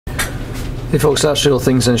Hey folks,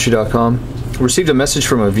 Dentistry.com. Received a message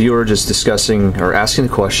from a viewer just discussing or asking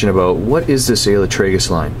the question about what is this Ala Tragus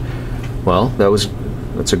line? Well,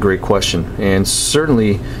 that's a great question, and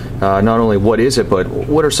certainly not only what is it, but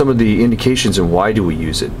what are some of the indications and why do we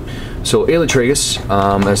use it? So Ala Tragus,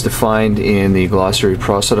 as defined in the glossary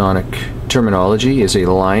prosthodontic terminology, is a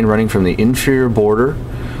line running from the inferior border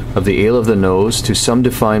of the ala of the nose to some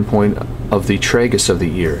defined point of the tragus of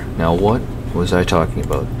the ear. Now, what was I talking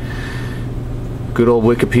about? Good old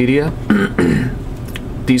Wikipedia,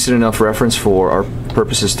 decent enough reference for our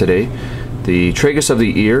purposes today. The tragus of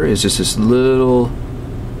the ear is just this little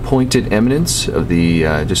pointed eminence of the,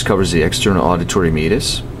 just covers the external auditory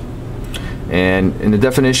meatus. And in the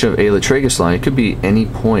definition of Ala Tragus line, it could be any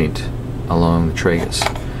point along the tragus.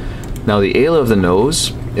 Now the ala of the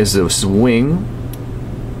nose is this wing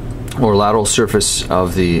or lateral surface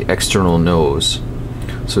of the external nose.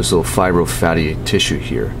 So this little fibrofatty tissue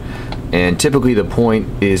here. And typically the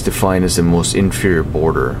point is defined as the most inferior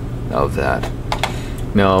border of that.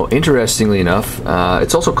 Now, interestingly enough,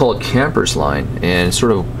 it's also called Camper's line, and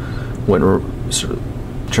sort of when we're sort of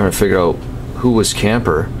trying to figure out who was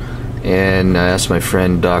Camper, and I asked my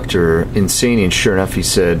friend Dr. Insani, and sure enough he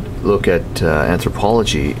said, look at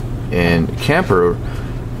anthropology, and Camper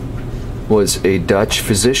was a Dutch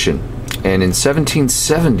physician, and in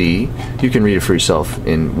 1770, you can read it for yourself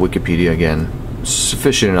in Wikipedia again,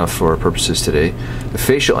 sufficient enough for our purposes today, the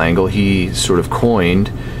facial angle he sort of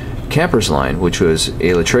coined Camper's line, which was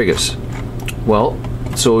Ala Tragus. Well,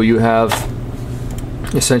 so you have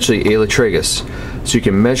essentially Ala Tragus. So you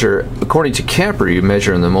can measure, according to Camper, you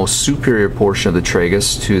measure in the most superior portion of the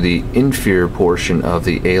tragus to the inferior portion of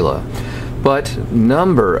the ala. But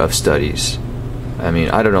number of studies, I mean,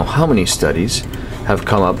 I don't know how many studies have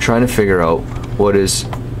come up trying to figure out what is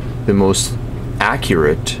the most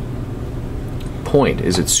accurate point.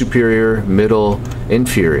 Is it superior, middle,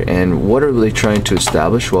 inferior? And what are they trying to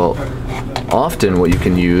establish? Well, often what you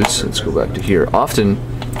can use, let's go back to here, often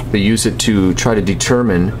they use it to try to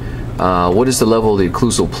determine what is the level of the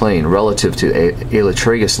occlusal plane relative to Ala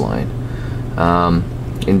Tragus line.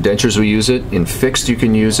 In dentures we use it, in fixed you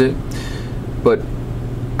can use it, but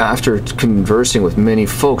after conversing with many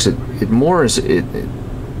folks, it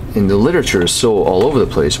in the literature is so all over the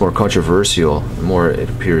place, more controversial, more it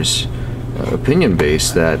appears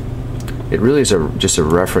opinion-based, that it really is just a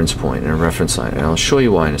reference point and a reference line, and I'll show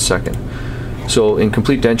you why in a second. So in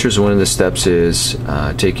complete dentures, one of the steps is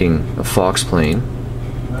taking a Fox plane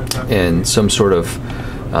and some sort of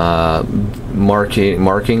marking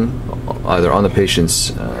either on the patient's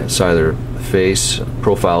side of their face,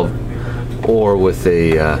 profile, or with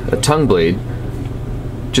a tongue blade,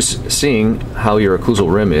 just seeing how your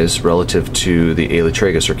occlusal rim is relative to the Ala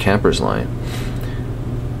Tragus or Camper's line.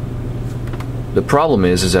 The problem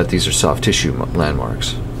is that these are soft tissue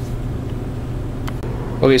landmarks.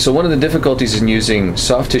 Okay, so one of the difficulties in using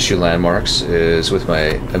soft tissue landmarks is with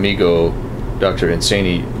my amigo Dr.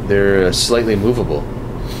 Insani. They're slightly movable.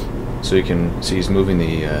 So you can see he's moving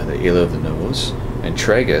the ala of the nose and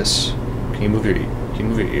tragus. Can you move your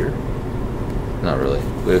ear? Not really.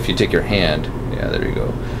 But if you take your hand, yeah, there you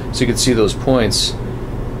go. So you can see those points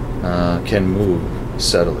can move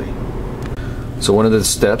subtly. So one of the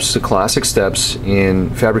steps, the classic steps in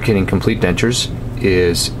fabricating complete dentures,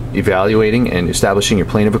 is evaluating and establishing your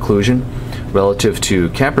plane of occlusion relative to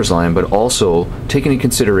Camper's line, but also taking into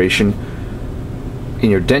consideration in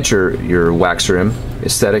your denture your wax rim,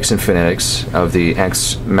 aesthetics and phonetics of the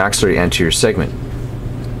maxillary anterior segment.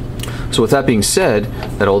 So with that being said,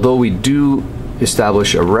 that although we do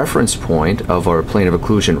establish a reference point of our plane of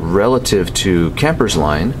occlusion relative to Camper's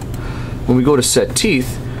line, when we go to set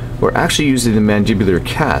teeth, we're actually using the mandibular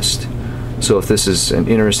cast. So if this is an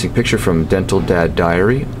interesting picture from Dental Dad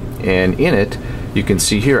Diary, and in it you can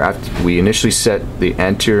see here, after we initially set the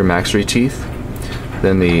anterior maxillary teeth,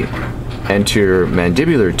 then the anterior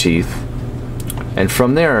mandibular teeth, and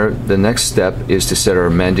from there the next step is to set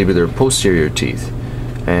our mandibular posterior teeth.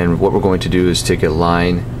 And what we're going to do is take a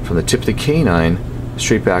line from the tip of the canine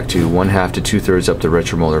straight back to 1/2 to 2/3 up the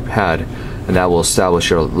retromolar pad, and that will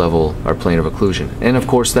establish our level, our plane of occlusion. And of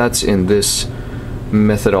course that's in this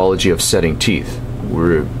methodology of setting teeth.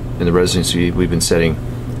 We're in the residency, we've been setting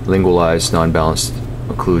lingualized non-balanced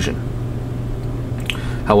occlusion.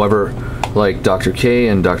 However, like Dr. K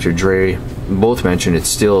and Dr. Dre both mentioned, it's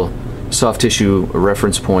still soft tissue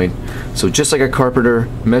reference point. So just like a carpenter,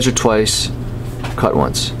 measure twice, cut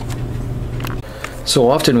once.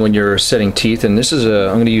 So often when you're setting teeth, and this is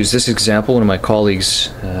I'm going to use this example, one of my colleagues'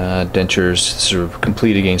 dentures, sort of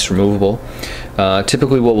complete against removable.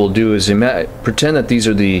 Typically what we'll do is pretend that these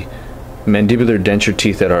are the mandibular denture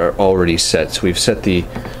teeth that are already set. So we've set the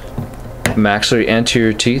maxillary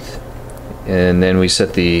anterior teeth, and then we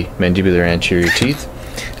set the mandibular anterior teeth,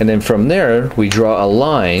 and then from there we draw a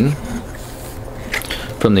line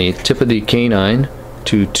from the tip of the canine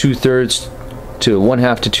to 2/3 to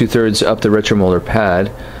 1/2 to 2/3 up the retromolar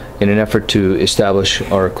pad in an effort to establish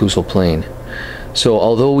our occlusal plane. So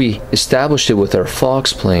although we established it with our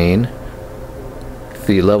Fox plane,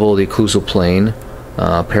 the level of the occlusal plane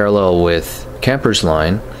parallel with Kemper's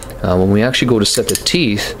line, when we actually go to set the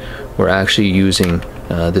teeth, we're actually using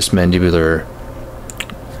this mandibular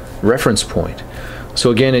reference point. So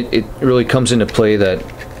again, it really comes into play that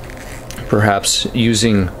perhaps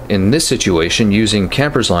using, in this situation, using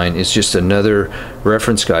Kemper's line is just another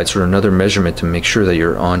reference guide, sort of another measurement to make sure that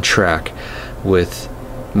you're on track with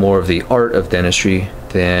more of the art of dentistry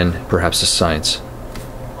than perhaps the science.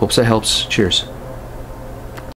 Hopes that helps. Cheers.